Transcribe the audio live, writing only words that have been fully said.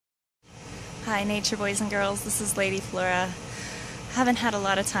Hi nature boys and girls, this is Lady Flora. Haven't had a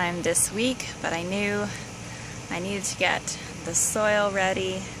lot of time this week, but I knew I needed to get the soil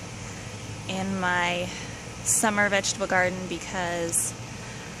ready in my summer vegetable garden because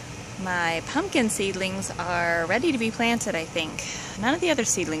my pumpkin seedlings are ready to be planted, I think. None of the other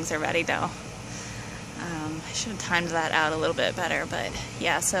seedlings are ready though. I should have timed that out a little bit better, but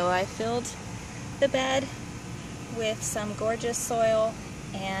yeah, so I filled the bed with some gorgeous soil,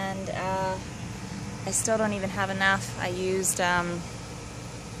 and I still don't even have enough. I used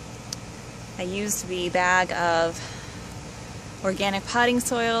the bag of organic potting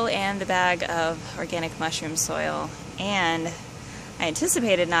soil and the bag of organic mushroom soil, and I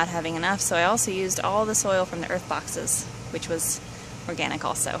anticipated not having enough, so I also used all the soil from the earth boxes, which was organic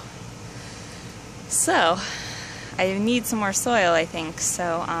also. So I need some more soil, I think,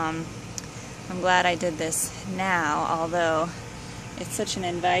 so I'm glad I did this now, although it's such an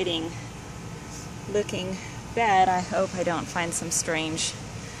inviting looking bed. I hope I don't find some strange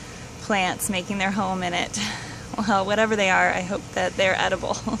plants making their home in it. Well, whatever they are, I hope that they're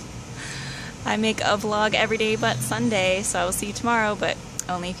edible. I make a vlog every day but Sunday, so I will see you tomorrow, but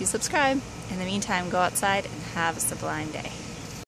only if you subscribe. In the meantime, go outside and have a sublime day.